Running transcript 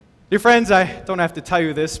Dear friends, I don't have to tell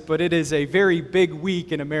you this, but it is a very big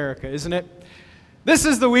week in America, isn't it? This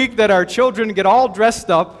is the week that our children get all dressed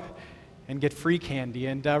up and get free candy.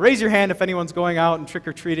 And raise your hand if anyone's going out and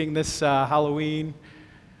trick-or-treating this Halloween.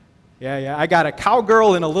 Yeah, I got a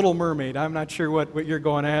cowgirl and a Little Mermaid. I'm not sure what you're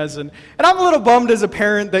going as. And I'm a little bummed as a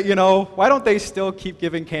parent that, why don't they still keep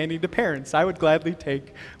giving candy to parents? I would gladly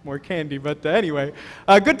take more candy. But anyway,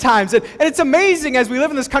 good times. And it's amazing as we live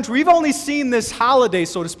in this country, we've only seen this holiday,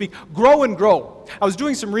 so to speak, grow and grow. I was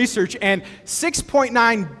doing some research, and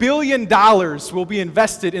 $6.9 billion will be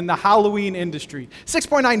invested in the Halloween industry.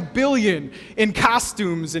 $6.9 billion in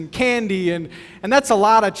costumes and candy, and that's a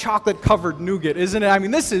lot of chocolate-covered nougat, isn't it? I mean,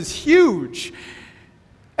 this is huge.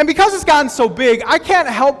 And because it's gotten so big, I can't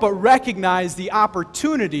help but recognize the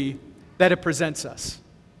opportunity that it presents us.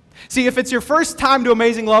 See, if it's your first time to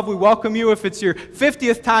Amazing Love, we welcome you. If it's your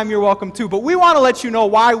 50th time, you're welcome too. But we want to let you know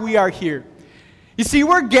why we are here. You see,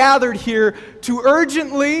 we're gathered here to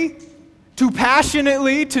urgently, to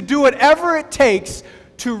passionately, to do whatever it takes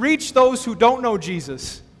to reach those who don't know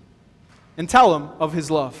Jesus and tell them of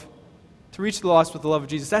his love. To reach the lost with the love of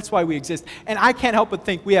Jesus. That's why we exist. And I can't help but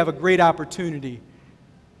think we have a great opportunity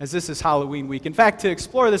as this is Halloween week. In fact, to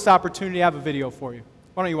explore this opportunity, I have a video for you.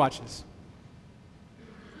 Why don't you watch this?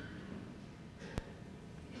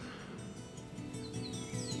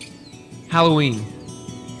 Halloween.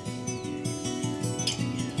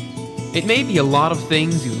 It may be a lot of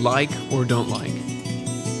things you like or don't like,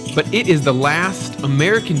 but it is the last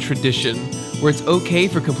American tradition where it's okay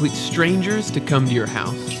for complete strangers to come to your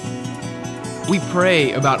house. We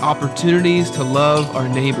pray about opportunities to love our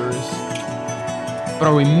neighbors, but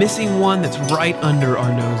are we missing one that's right under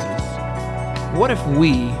our noses? What if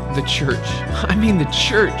we, the church,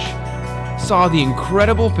 saw the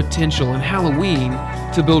incredible potential in Halloween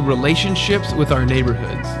to build relationships with our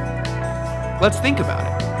neighborhoods? Let's think about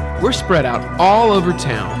it. We're spread out all over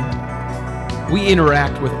town. We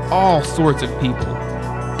interact with all sorts of people.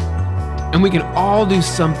 And we can all do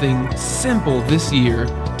something simple this year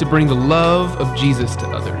to bring the love of Jesus to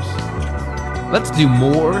others. Let's do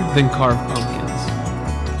more than carve pumpkins.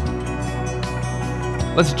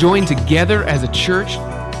 Let's join together as a church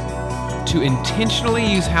to intentionally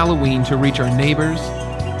use Halloween to reach our neighbors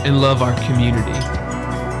and love our community.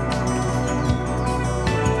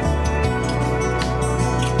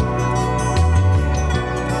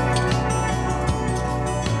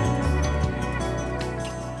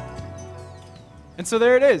 And so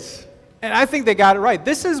there it is. And I think they got it right.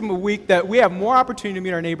 This is a week that we have more opportunity to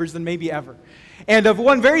meet our neighbors than maybe ever. And of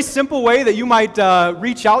one very simple way that you might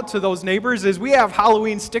reach out to those neighbors is we have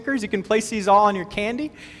Halloween stickers. You can place these all on your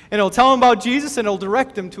candy, and it'll tell them about Jesus, and it'll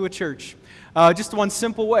direct them to a church. Just one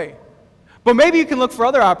simple way. But maybe you can look for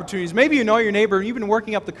other opportunities. Maybe you know your neighbor, and you've been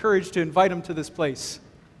working up the courage to invite them to this place.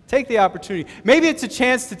 Take the opportunity. Maybe it's a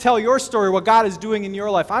chance to tell your story, what God is doing in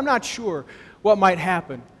your life. I'm not sure what might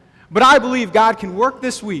happen. But I believe God can work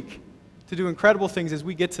this week to do incredible things as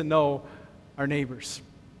we get to know our neighbors.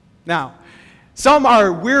 Now, some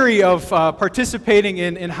are weary of participating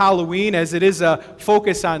in Halloween as it is a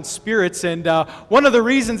focus on spirits. And one of the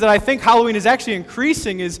reasons that I think Halloween is actually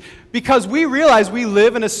increasing is because we realize we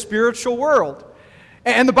live in a spiritual world.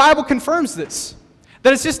 And the Bible confirms this.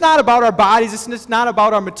 That it's just not about our bodies, it's not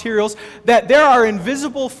about our materials, that there are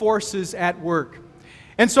invisible forces at work.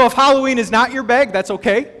 And so if Halloween is not your bag, that's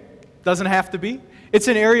okay. Doesn't have to be. It's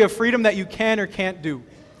an area of freedom that you can or can't do.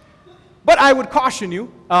 But I would caution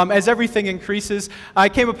you, as everything increases, I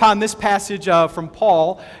came upon this passage from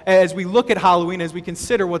Paul as we look at Halloween, as we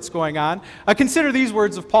consider what's going on. Consider these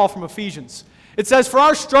words of Paul from Ephesians. It says, "For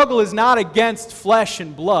our struggle is not against flesh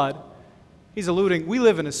and blood." He's alluding, we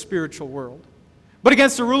live in a spiritual world. "But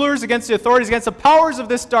against the rulers, against the authorities, against the powers of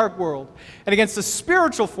this dark world, and against the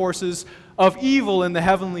spiritual forces of evil in the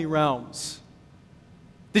heavenly realms."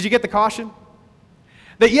 Did you get the caution?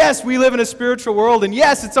 That yes, we live in a spiritual world, and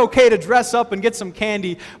yes, it's okay to dress up and get some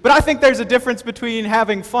candy, but I think there's a difference between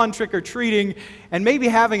having fun trick-or-treating and maybe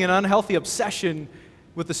having an unhealthy obsession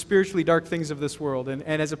with the spiritually dark things of this world. And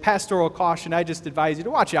as a pastoral caution, I just advise you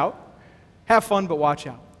to watch out. Have fun, but watch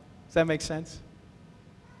out. Does that make sense?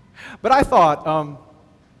 But I thought,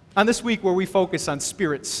 on this week where we focus on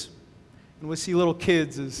spirits, and we see little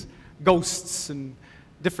kids as ghosts and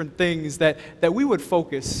different things, that we would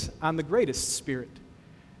focus on the greatest spirit.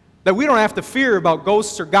 That we don't have to fear about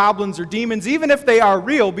ghosts or goblins or demons, even if they are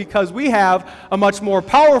real, because we have a much more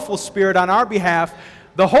powerful spirit on our behalf,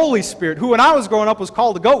 the Holy Spirit, who when I was growing up was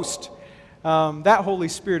called a ghost. That Holy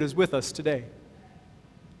Spirit is with us today.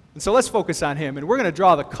 And so let's focus on Him, and we're going to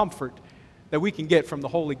draw the comfort that we can get from the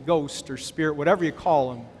Holy Ghost or Spirit, whatever you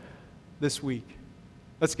call Him, this week.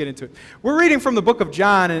 Let's get into it. We're reading from the book of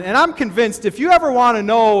John, and I'm convinced if you ever want to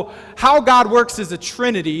know how God works as a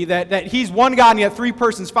Trinity, that He's one God and yet three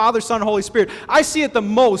persons, Father, Son, Holy Spirit, I see it the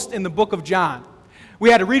most in the book of John.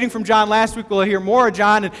 We had a reading from John last week. We'll hear more of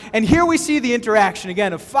John. And here we see the interaction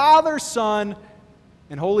again of Father, Son,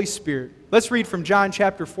 and Holy Spirit. Let's read from John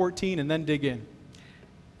chapter 14 and then dig in.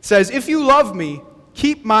 It says, "If you love me,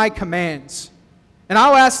 keep my commands. And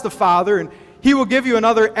I'll ask the Father, and He will give you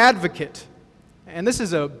another advocate." And this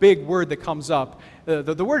is a big word that comes up.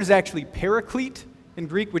 The word is actually paraclete in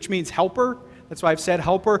Greek, which means helper. That's why I've said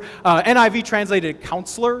helper. NIV translated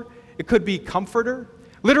counselor. It could be comforter.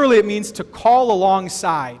 Literally, it means to call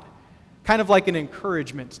alongside, kind of like an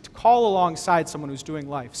encouragement, to call alongside someone who's doing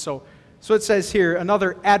life. So it says here,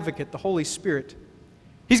 another advocate, the Holy Spirit.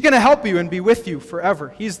 He's going to help you and be with you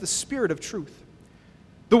forever. He's the Spirit of truth.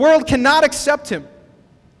 The world cannot accept Him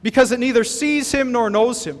because it neither sees Him nor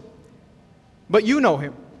knows Him. But you know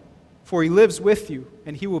Him, for He lives with you,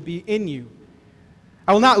 and He will be in you.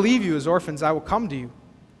 I will not leave you as orphans, I will come to you.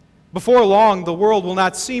 Before long, the world will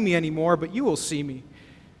not see me anymore, but you will see me.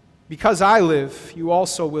 Because I live, you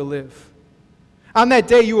also will live. On that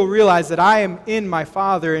day, you will realize that I am in my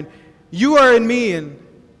Father, and you are in me, and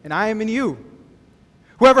I am in you.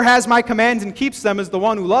 Whoever has my commands and keeps them is the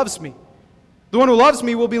one who loves me. The one who loves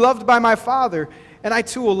me will be loved by my Father, and I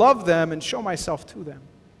too will love them and show myself to them.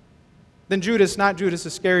 Then Judas, not Judas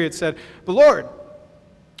Iscariot, said, "But Lord,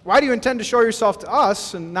 why do you intend to show yourself to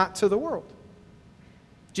us and not to the world?"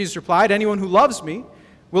 Jesus replied, "Anyone who loves me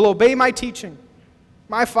will obey my teaching.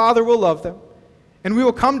 My Father will love them, and we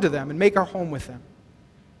will come to them and make our home with them.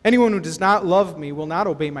 Anyone who does not love me will not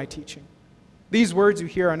obey my teaching. These words you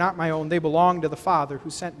hear are not my own. They belong to the Father who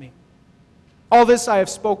sent me. All this I have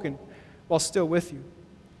spoken while still with you.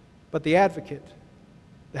 But the advocate,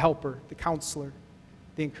 the helper, the counselor,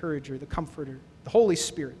 the encourager, the comforter, the Holy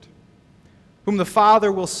Spirit, whom the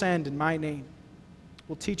Father will send in my name,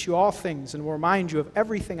 will teach you all things and will remind you of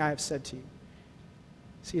everything I have said to you.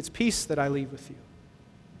 See, it's peace that I leave with you.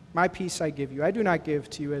 My peace I give you. I do not give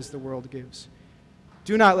to you as the world gives.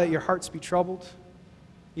 Do not let your hearts be troubled,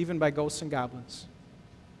 even by ghosts and goblins,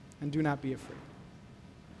 and do not be afraid."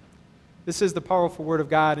 This is the powerful Word of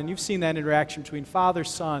God, and you've seen that interaction between Father,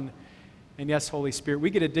 Son, and yes, Holy Spirit. We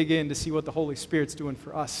get to dig in to see what the Holy Spirit's doing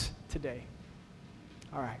for us today.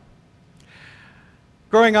 All right.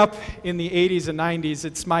 Growing up in the 80s and 90s,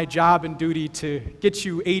 it's my job and duty to get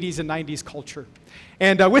you 80s and 90s culture.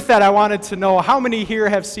 And with that, I wanted to know how many here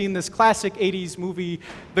have seen this classic 80s movie,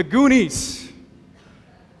 The Goonies?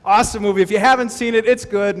 Awesome movie. If you haven't seen it, it's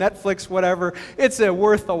good. Netflix, whatever. It's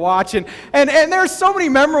worth a watch. And there's so many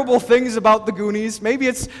memorable things about The Goonies. Maybe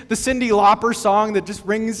it's the Cyndi Lauper song that just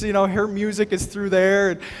rings, her music is through there.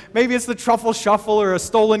 And maybe it's the Truffle Shuffle or a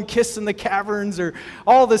stolen kiss in the caverns or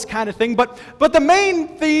all this kind of thing. But the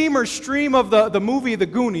main theme or stream of the movie The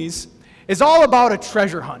Goonies is all about a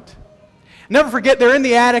treasure hunt. Never forget, they're in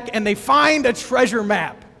the attic and they find a treasure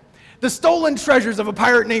map. The stolen treasures of a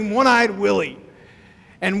pirate named One-Eyed Willie.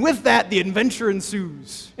 And with that, the adventure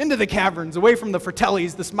ensues into the caverns, away from the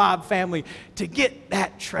Fratellis, this mob family, to get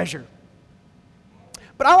that treasure.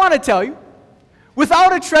 But I want to tell you,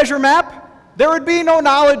 without a treasure map, there would be no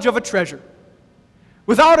knowledge of a treasure.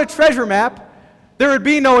 Without a treasure map, there would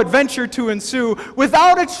be no adventure to ensue.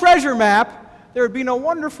 Without a treasure map, there would be no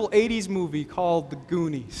wonderful 80s movie called The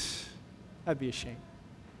Goonies. That'd be a shame.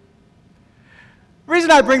 The reason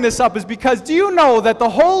I bring this up is because do you know that the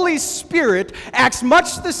Holy Spirit acts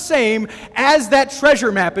much the same as that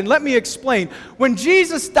treasure map? And let me explain. When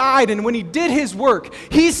Jesus died and when He did His work,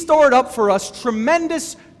 He stored up for us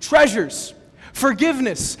tremendous treasures.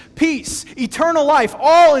 Forgiveness, peace, eternal life,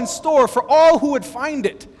 all in store for all who would find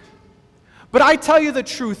it. But I tell you the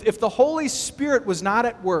truth, if the Holy Spirit was not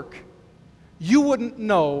at work, you wouldn't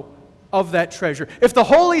know of that treasure. If the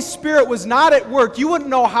Holy Spirit was not at work, you wouldn't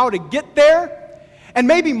know how to get there. And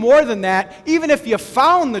maybe more than that, even if you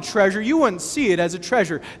found the treasure, you wouldn't see it as a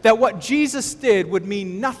treasure. That what Jesus did would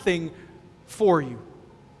mean nothing for you.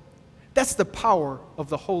 That's the power of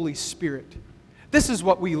the Holy Spirit. This is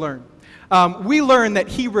what we learn. We learn that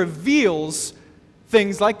He reveals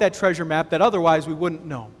things like that treasure map that otherwise we wouldn't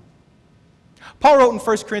know. Paul wrote in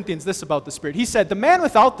 1 Corinthians this about the Spirit. He said, "The man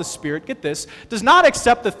without the Spirit," get this, "does not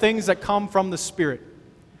accept the things that come from the Spirit."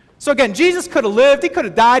 So again, Jesus could have lived, He could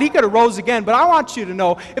have died, He could have rose again, but I want you to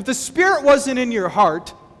know, if the Spirit wasn't in your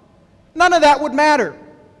heart, none of that would matter.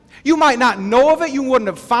 You might not know of it, you wouldn't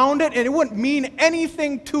have found it, and it wouldn't mean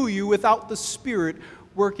anything to you without the Spirit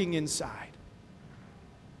working inside.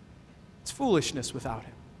 It's foolishness without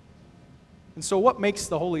Him. And so what makes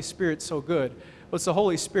the Holy Spirit so good? but it's the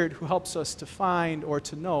Holy Spirit who helps us to find or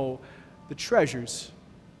to know the treasures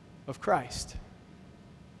of Christ.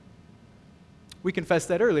 We confessed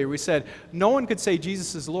that earlier. We said, no one could say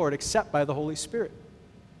Jesus is Lord except by the Holy Spirit.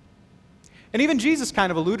 And even Jesus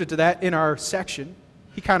kind of alluded to that in our section.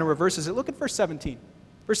 He kind of reverses it. Look at verse 17.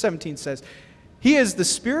 Verse 17 says, He is the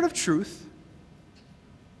Spirit of truth,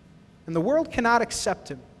 and the world cannot accept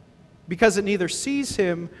Him, because it neither sees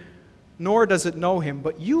Him nor does it know Him,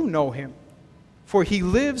 but you know Him, for He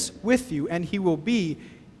lives with you, and He will be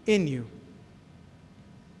in you.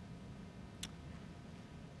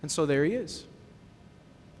 And so there He is,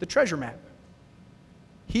 the treasure map.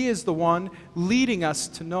 He is the one leading us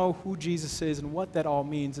to know who Jesus is and what that all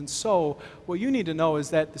means. And so what you need to know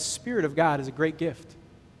is that the Spirit of God is a great gift.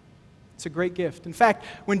 It's a great gift. In fact,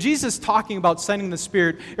 when Jesus is talking about sending the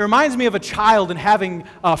Spirit, it reminds me of a child and having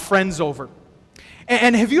friends over.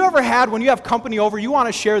 And have you ever had, when you have company over, you want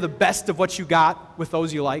to share the best of what you got with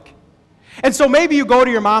those you like? And so maybe you go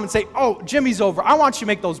to your mom and say, oh, Jimmy's over. I want you to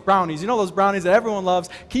make those brownies. You know those brownies that everyone loves?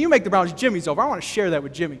 Can you make the brownies? Jimmy's over. I want to share that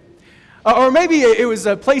with Jimmy. Or maybe it was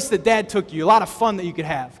a place that Dad took you, a lot of fun that you could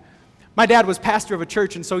have. My dad was pastor of a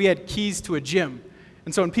church, and so he had keys to a gym.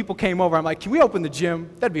 And so when people came over, I'm like, can we open the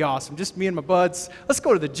gym? That'd be awesome. Just me and my buds. Let's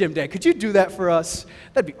go to the gym, Dad. Could you do that for us?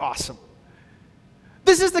 That'd be awesome.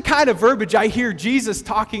 This is the kind of verbiage I hear Jesus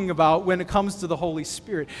talking about when it comes to the Holy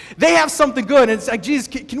Spirit. They have something good, and it's like, Jesus,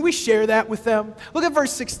 can we share that with them? Look at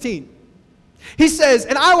verse 16. He says,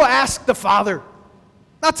 and I will ask the Father,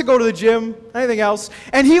 not to go to the gym, anything else,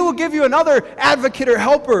 and He will give you another advocate or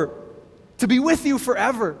helper to be with you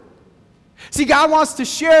forever. See, God wants to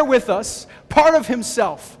share with us part of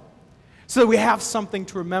Himself so that we have something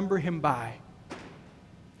to remember Him by.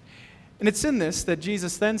 And it's in this that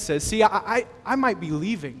Jesus then says, see, I might be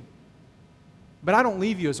leaving, but I don't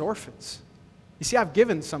leave you as orphans. You see, I've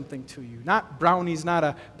given something to you. Not brownies, not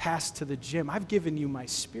a pass to the gym. I've given you my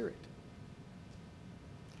Spirit.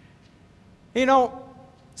 You know,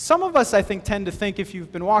 some of us, I think, tend to think, if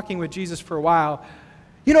you've been walking with Jesus for a while,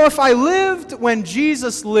 you know, if I lived when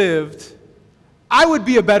Jesus lived, I would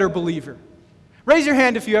be a better believer. Raise your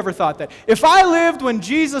hand if you ever thought that. If I lived when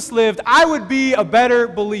Jesus lived, I would be a better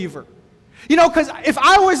believer. You know, because if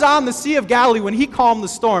I was on the Sea of Galilee when He calmed the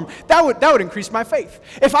storm, that would increase my faith.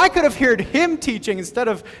 If I could have heard Him teaching instead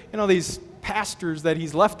of, you know, these pastors that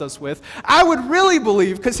He's left us with, I would really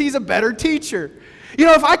believe because He's a better teacher. You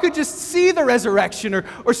know, if I could just see the resurrection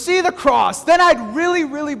or see the cross, then I'd really,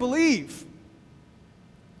 really believe.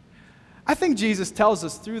 I think Jesus tells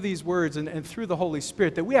us through these words and through the Holy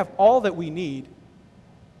Spirit that we have all that we need,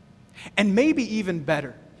 and maybe even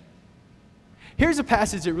better. Here's a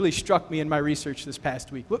passage that really struck me in my research this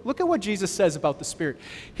past week. Look at what Jesus says about the Spirit.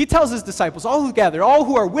 He tells His disciples, all who gather, all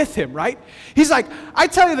who are with Him, right? He's like, I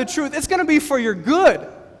tell you the truth, it's going to be for your good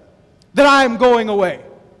that I am going away.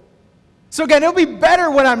 So again, it'll be better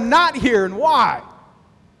when I'm not here. And why?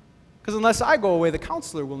 Because unless I go away, the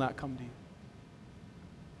Counselor will not come to you.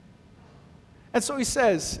 And so He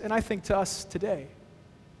says, and I think to us today,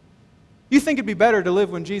 you think it'd be better to live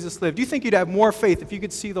when Jesus lived? You think you'd have more faith if you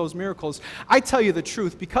could see those miracles? I tell you the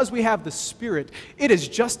truth, because we have the Spirit, it is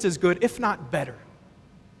just as good, if not better.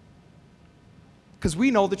 Because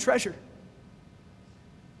we know the treasure.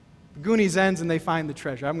 The Goonies ends and they find the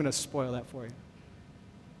treasure. I'm going to spoil that for you.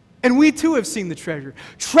 And we too have seen the treasure.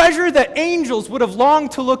 Treasure that angels would have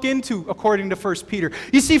longed to look into, according to 1 Peter.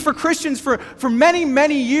 You see, for Christians, for many,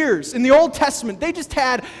 many years in the Old Testament, they just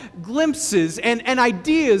had glimpses and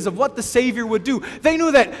ideas of what the Savior would do. They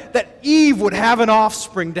knew that Eve would have an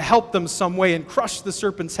offspring to help them some way and crush the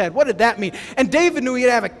serpent's head. What did that mean? And David knew he'd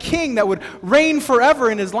have a king that would reign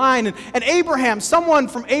forever in his line. And Abraham, someone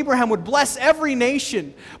from Abraham would bless every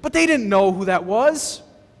nation. But they didn't know who that was.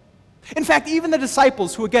 In fact, even the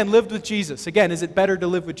disciples who, again, lived with Jesus, again, is it better to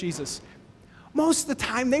live with Jesus? Most of the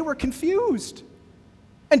time, they were confused.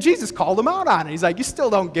 And Jesus called them out on it. He's like, you still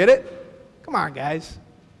don't get it? Come on, guys.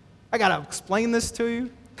 I got to explain this to you?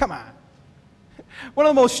 Come on. One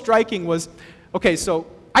of the most striking was, okay, so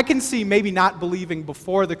I can see maybe not believing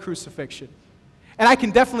before the crucifixion. And I can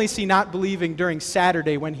definitely see not believing during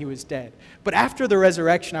Saturday when He was dead. But after the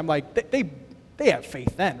resurrection, I'm like, they have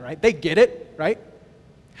faith then, right? They get it, right?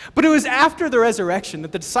 But it was after the resurrection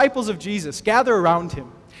that the disciples of Jesus gather around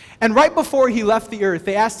Him. And right before He left the earth,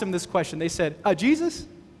 they asked Him this question. They said, Jesus,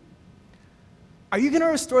 are you going to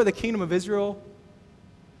restore the kingdom of Israel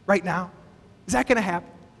right now? Is that going to happen?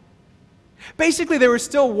 Basically, they were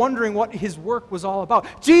still wondering what His work was all about.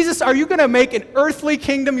 Jesus, are you going to make an earthly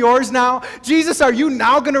kingdom yours now? Jesus, are you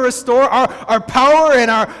now going to restore our power and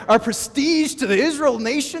our prestige to the Israel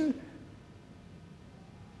nation?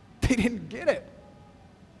 They didn't get it.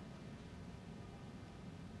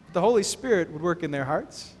 The Holy Spirit would work in their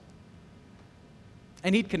hearts,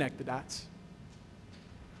 and He'd connect the dots.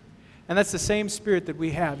 And that's the same Spirit that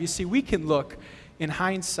we have. You see, we can look in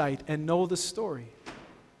hindsight and know the story.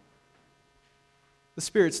 The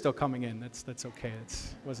Spirit's still coming in. That's okay. It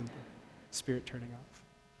wasn't the Spirit turning off.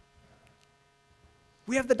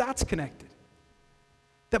 We have the dots connected.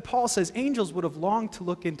 That Paul says angels would have longed to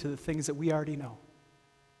look into the things that we already know.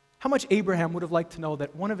 How much Abraham would have liked to know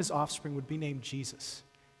that one of his offspring would be named Jesus,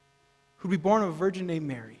 who would be born of a virgin named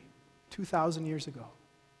Mary 2,000 years ago,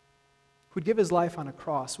 who would give his life on a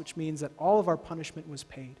cross, which means that all of our punishment was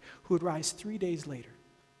paid, who would rise 3 days later.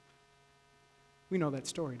 We know that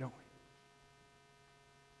story, don't we?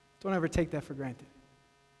 Don't ever take that for granted.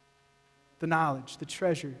 The knowledge, the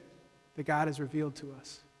treasure that God has revealed to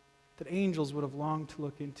us, that angels would have longed to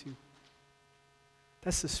look into.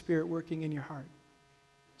 That's the Spirit working in your heart,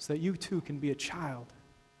 so that you too can be a child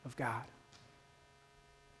of God.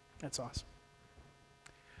 That's awesome.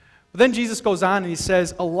 But then Jesus goes on and he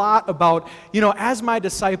says a lot about, as my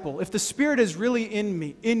disciple, if the Spirit is really in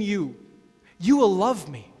me, in you, you will love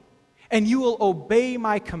me and you will obey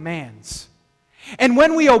my commands. And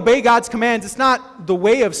when we obey God's commands, it's not the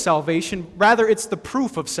way of salvation, rather it's the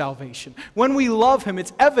proof of salvation. When we love Him,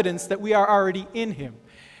 it's evidence that we are already in Him.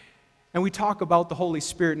 And we talk about the Holy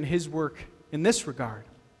Spirit and His work in this regard.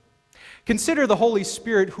 Consider the Holy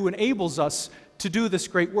Spirit who enables us to do this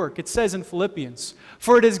great work. It says in Philippians,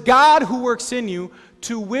 "For it is God who works in you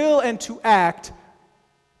to will and to act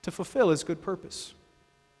to fulfill His good purpose."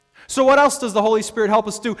 So what else does the Holy Spirit help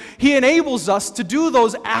us do? He enables us to do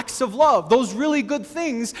those acts of love, those really good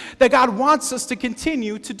things that God wants us to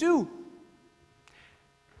continue to do.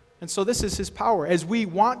 And so this is His power. As we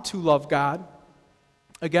want to love God,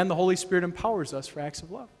 again, the Holy Spirit empowers us for acts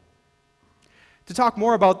of love. To talk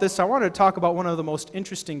more about this, I want to talk about one of the most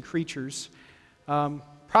interesting creatures,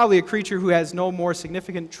 probably a creature who has no more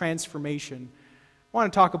significant transformation. I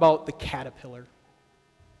want to talk about the caterpillar.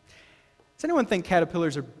 Does anyone think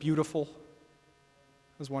caterpillars are beautiful?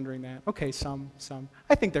 I was wondering that. Okay, some.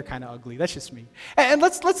 I think they're kind of ugly. That's just me. And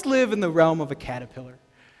let's live in the realm of a caterpillar.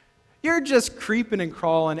 You're just creeping and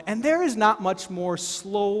crawling, and there is not much more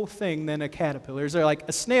slow thing than a caterpillar. They're like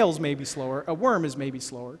a snail's maybe slower, a worm is maybe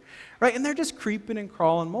slower, right? And they're just creeping and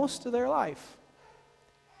crawling most of their life.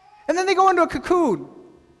 And then they go into a cocoon.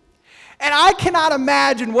 And I cannot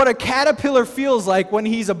imagine what a caterpillar feels like when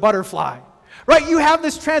he's a butterfly. Right, you have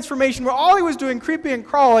this transformation where all he was doing, creeping and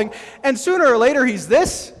crawling, and sooner or later he's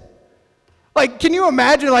this. Like, can you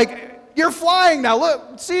imagine, you're flying now,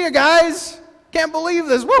 look, see you guys, can't believe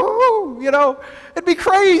this, woo, it'd be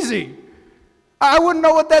crazy. I wouldn't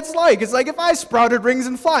know what that's like. It's like if I sprouted wings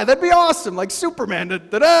and fly, that'd be awesome, like Superman,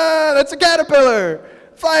 da-da, that's a caterpillar.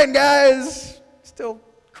 Flying, guys, still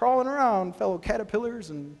crawling around, fellow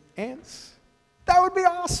caterpillars and ants. That would be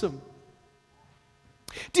awesome.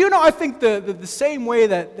 Do you know, I think the same way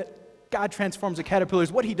that God transforms a caterpillar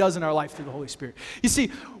is what He does in our life through the Holy Spirit. You see,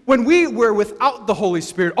 when we were without the Holy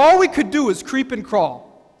Spirit, all we could do was creep and crawl.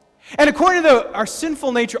 And according to our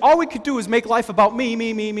sinful nature, all we could do was make life about me.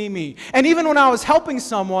 And even when I was helping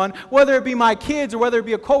someone, whether it be my kids or whether it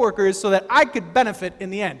be a coworker, is so that I could benefit in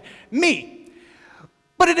the end. Me.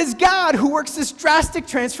 But it is God who works this drastic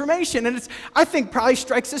transformation, and I think probably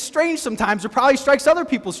strikes us strange sometimes, or probably strikes other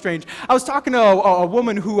people strange. I was talking to a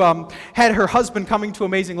woman who had her husband coming to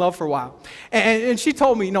Amazing Love for a while, and she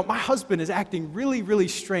told me, my husband is acting really, really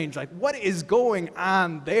strange. Like, what is going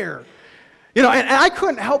on there? And I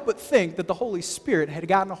couldn't help but think that the Holy Spirit had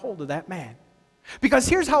gotten a hold of that man. Because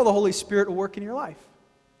here's how the Holy Spirit will work in your life.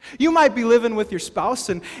 You might be living with your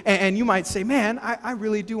spouse, and you might say, man, I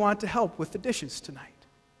really do want to help with the dishes tonight.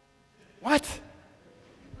 What?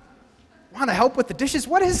 Want to help with the dishes?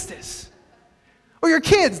 What is this? Or your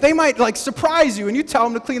kids, they might surprise you and you tell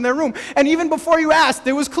them to clean their room. And even before you asked,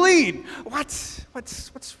 it was clean. What's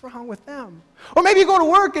wrong with them? Or maybe you go to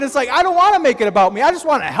work and it's like, I don't want to make it about me. I just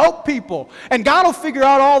want to help people. And God will figure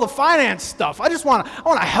out all the finance stuff. I want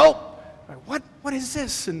to help. What is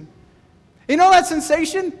this? And you know that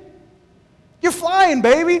sensation? You're flying,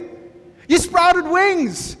 baby. You sprouted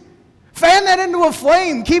wings. Fan that into a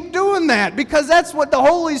flame. Keep doing that because that's what the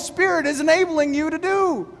Holy Spirit is enabling you to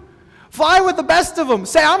do. Fly with the best of them.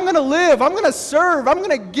 Say, I'm going to live. I'm going to serve. I'm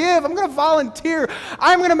going to give. I'm going to volunteer.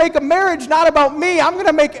 I'm going to make a marriage not about me. I'm going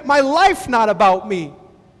to make my life not about me.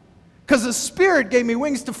 Because the Spirit gave me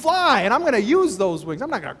wings to fly, and I'm going to use those wings. I'm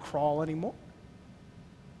not going to crawl anymore.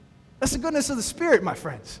 That's the goodness of the Spirit, my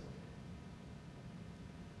friends.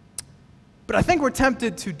 But I think we're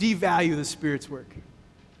tempted to devalue the Spirit's work.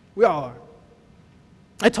 We all are.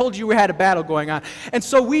 I told you we had a battle going on. And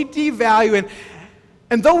so we devalue,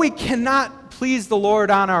 And though we cannot please the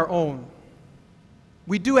Lord on our own,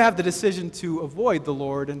 we do have the decision to avoid the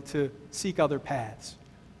Lord and to seek other paths.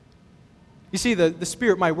 You see, the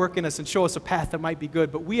Spirit might work in us and show us a path that might be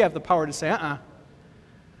good, but we have the power to say, I'd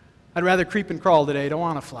rather creep and crawl today, don't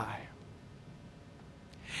want to fly.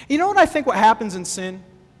 You know what happens in sin?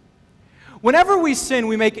 Whenever we sin,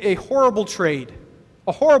 we make a horrible trade.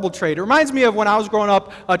 A horrible trade. It reminds me of when I was growing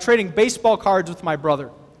up trading baseball cards with my brother.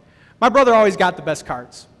 My brother always got the best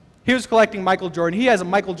cards. He was collecting Michael Jordan. He has a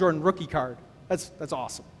Michael Jordan rookie card. That's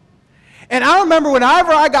awesome. And I remember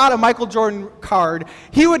whenever I got a Michael Jordan card,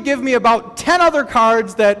 he would give me about 10 other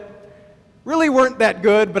cards that really weren't that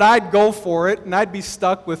good, but I'd go for it, and I'd be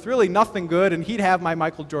stuck with really nothing good, and he'd have my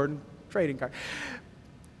Michael Jordan trading card.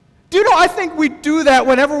 Do you know, I think we do that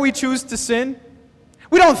whenever we choose to sin.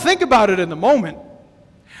 We don't think about it in the moment.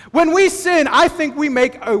 When we sin, I think we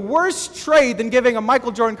make a worse trade than giving a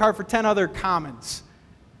Michael Jordan card for 10 other commons.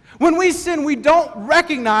 When we sin, we don't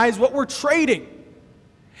recognize what we're trading.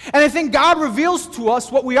 And I think God reveals to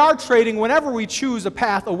us what we are trading whenever we choose a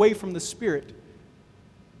path away from the Spirit. Do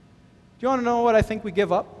you want to know what I think we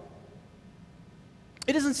give up?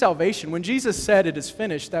 It isn't salvation. When Jesus said it is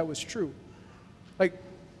finished, that was true.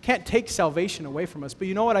 Can't take salvation away from us. But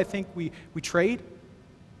you know what I think we trade?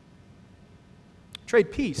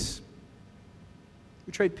 Trade peace.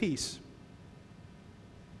 We trade peace.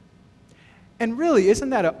 And really,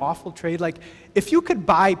 isn't that an awful trade? If you could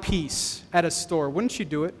buy peace at a store, wouldn't you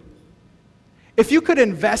do it? If you could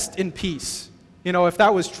invest in peace, if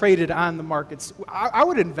that was traded on the markets, I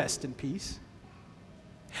would invest in peace.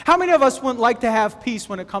 How many of us wouldn't like to have peace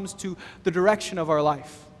when it comes to the direction of our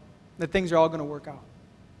life? That things are all going to work out.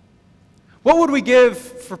 What would we give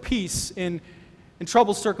for peace in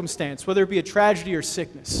troubled circumstance, whether it be a tragedy or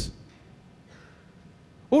sickness?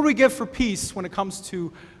 What would we give for peace when it comes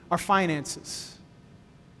to our finances?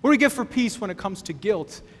 What do we give for peace when it comes to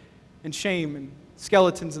guilt and shame and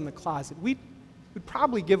skeletons in the closet? We'd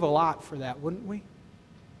probably give a lot for that, wouldn't we?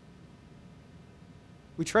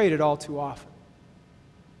 We trade it all too often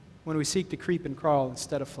when we seek to creep and crawl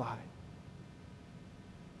instead of fly.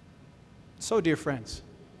 So, dear friends,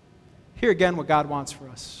 hear again what God wants for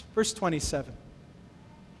us. Verse 27.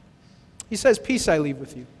 He says, "Peace I leave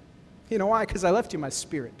with you." You know why? Because I left you my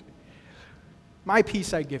Spirit. My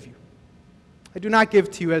peace I give you. I do not give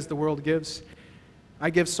to you as the world gives. I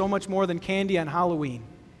give so much more than candy on Halloween.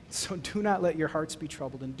 So do not let your hearts be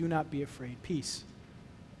troubled and do not be afraid. Peace.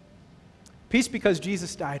 Peace because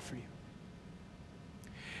Jesus died for you.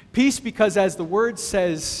 Peace because, as the Word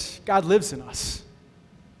says, God lives in us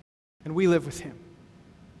and we live with Him.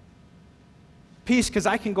 Peace because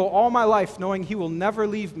I can go all my life knowing He will never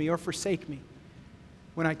leave me or forsake me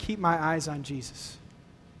when I keep my eyes on Jesus.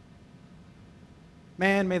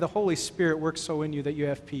 Man, may the Holy Spirit work so in you that you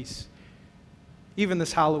have peace, even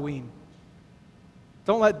this Halloween.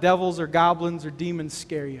 Don't let devils or goblins or demons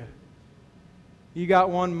scare you. You got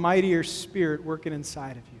one mightier Spirit working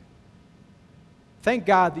inside of you. Thank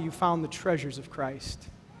God that you found the treasures of Christ.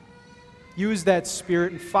 Use that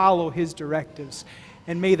Spirit and follow His directives.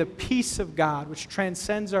 And may the peace of God, which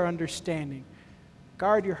transcends our understanding,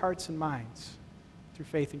 guard your hearts and minds through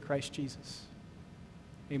faith in Christ Jesus.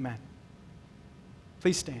 Amen.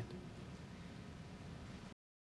 Please stand.